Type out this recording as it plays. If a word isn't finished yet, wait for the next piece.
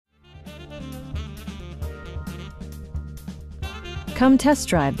Come test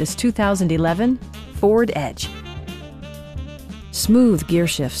drive this 2011 Ford Edge. Smooth gear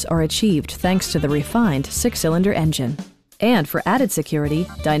shifts are achieved thanks to the refined 6-cylinder engine. And for added security,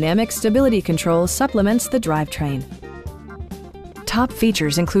 dynamic stability control supplements the drivetrain. Top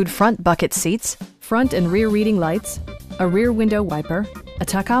features include front bucket seats, front and rear reading lights, a rear window wiper, a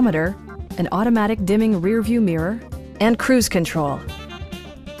tachometer, an automatic dimming rear view mirror, and cruise control.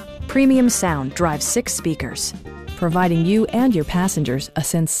 Premium sound drives 6 speakers, providing you and your passengers a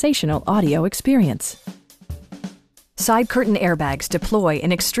sensational audio experience. Side curtain airbags deploy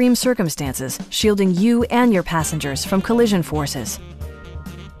in extreme circumstances, shielding you and your passengers from collision forces.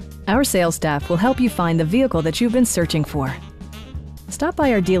 Our sales staff will help you find the vehicle that you've been searching for. Stop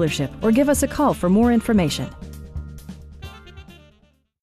by our dealership or give us a call for more information.